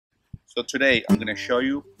So today I'm going to show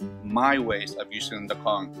you my ways of using the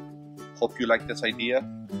Kong. Hope you like this idea.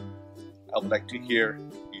 I would like to hear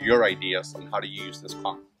your ideas on how to use this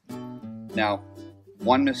Kong. Now,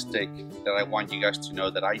 one mistake that I want you guys to know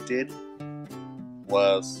that I did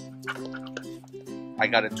was I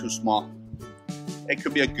got it too small. It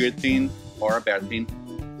could be a good thing or a bad thing.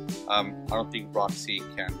 I don't think Roxy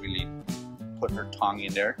can really put her tongue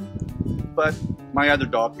in there, but my other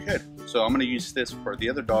dog could. So I'm going to use this for the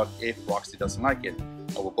other dog if Roxy doesn't like it.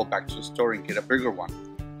 I will go back to the store and get a bigger one.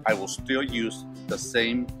 I will still use the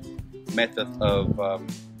same method of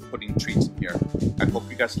putting treats in here. I hope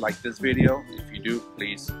you guys like this video. If you do,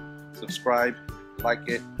 please subscribe, like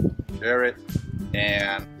it, share it,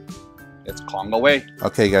 and let's Kong away.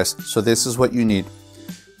 Okay guys, so this is what you need.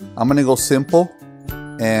 I'm gonna go simple,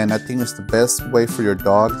 and I think it's the best way for your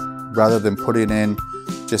dog rather than putting in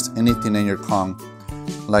just anything in your Kong.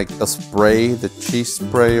 Like a spray, the cheese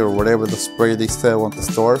spray or whatever the spray they sell at the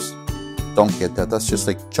stores. Don't get that, that's just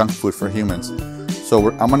like junk food for humans.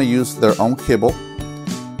 So I'm gonna use their own kibble,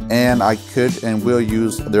 and I could and will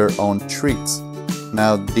use their own treats.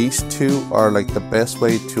 Now these two are like the best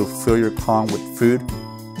way to fill your Kong with food.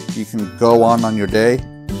 You can go on your day,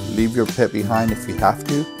 leave your pet behind if you have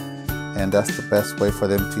to, and that's the best way for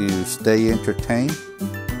them to stay entertained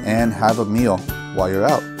and have a meal while you're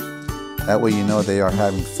out. That way you know they are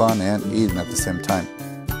having fun and eating at the same time.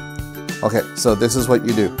 Okay, so this is what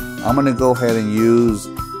you do. I'm gonna go ahead and use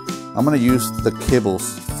the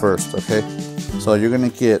kibbles first, okay? So you're gonna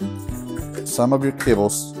get some of your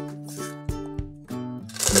kibbles,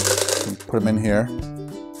 put them in here.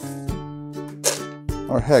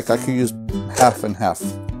 Or heck, I could use half and half.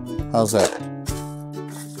 How's that?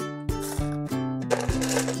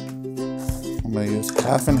 I'm gonna use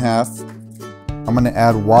half and half. I'm gonna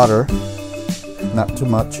add water, not too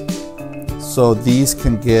much, so these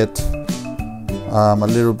can get a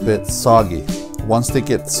little bit soggy. Once they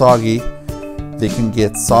get soggy, they can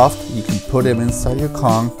get soft. You can put them inside your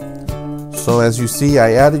Kong. So as you see,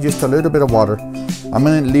 I added just a little bit of water. I'm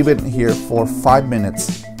gonna leave it in here for 5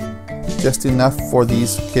 minutes. Just enough for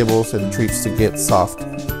these kibbles and treats to get soft.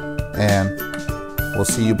 And we'll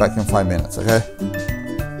see you back in 5 minutes, okay?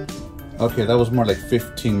 Okay, that was more like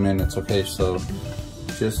 15 minutes, okay? So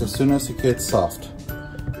just as soon as it gets soft.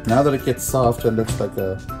 Now that it gets soft, it looks like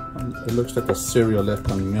a cereal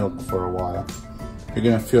left on milk for a while. You're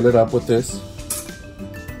gonna fill it up with this.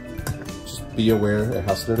 Just be aware, it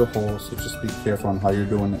has little holes, so just be careful on how you're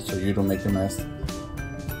doing it so you don't make a mess.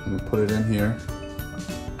 I'm gonna put it in here.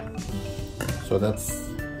 So that's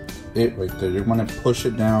it right there. You're gonna push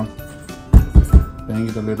it down, bang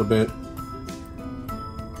it a little bit.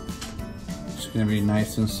 It's gonna be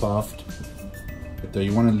nice and soft. Right there.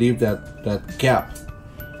 You wanna leave that gap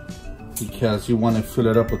because you wanna fill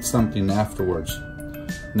it up with something afterwards.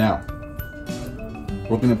 Now,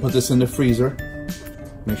 we're gonna put this in the freezer.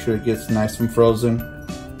 Make sure it gets nice and frozen.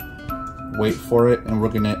 Wait for it, and we're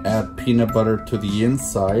gonna add peanut butter to the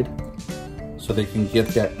inside so they can get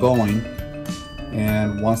that going.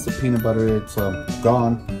 And once the peanut butter is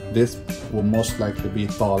gone, this will most likely be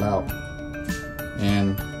thawed out,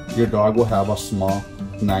 and your dog will have a small,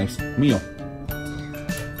 nice meal.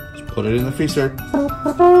 Just put it in the freezer.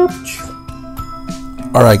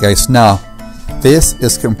 Alright guys, now this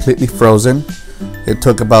is completely frozen. It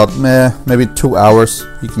took about maybe 2 hours.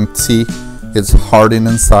 You can see it's hardened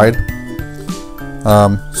inside.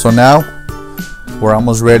 So now we're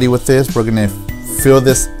almost ready with this. We're gonna fill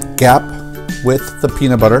this gap with the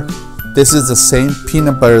peanut butter. This is the same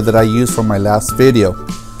peanut butter that I used for my last video.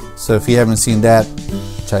 So if you haven't seen that,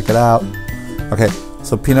 check it out. Okay,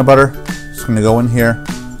 so peanut butter, just gonna go in here.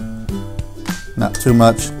 Not too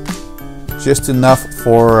much, just enough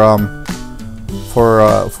for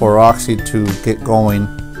Roxy to get going.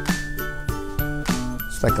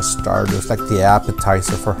 It's like a starter, it's like the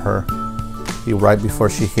appetizer for her. Right before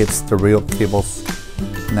she hits the real kibbles.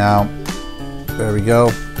 Now, there we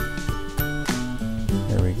go.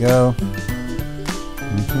 There we go.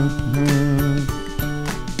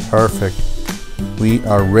 Perfect. We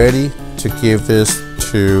are ready to give this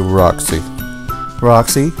to Roxy.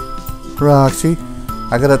 Roxy, Roxy,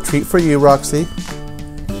 I got a treat for you, Roxy.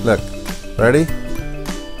 Look, ready?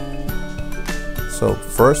 So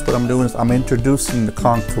first what I'm doing is I'm introducing the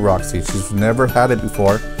Kong to Roxy. She's never had it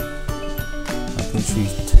before. I think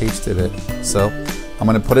she tasted it. So I'm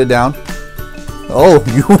gonna put it down. Oh,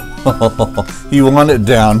 you want it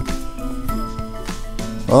down.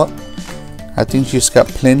 Well, I think she's got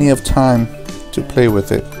plenty of time to play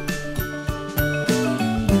with it.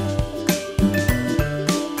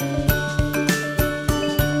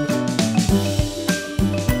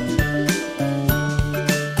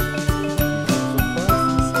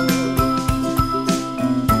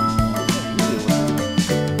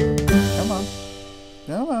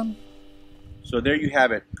 Come on. So there you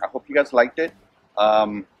have it. I hope you guys liked it.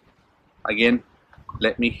 Again,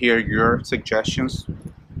 let me hear your suggestions.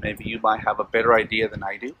 Maybe you might have a better idea than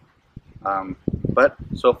I do. But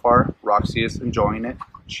so far, Roxy is enjoying it.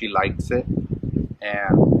 She likes it.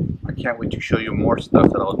 And I can't wait to show you more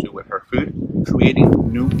stuff that I'll do with her food, creating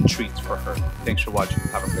new treats for her. Thanks for watching.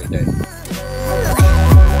 Have a great day.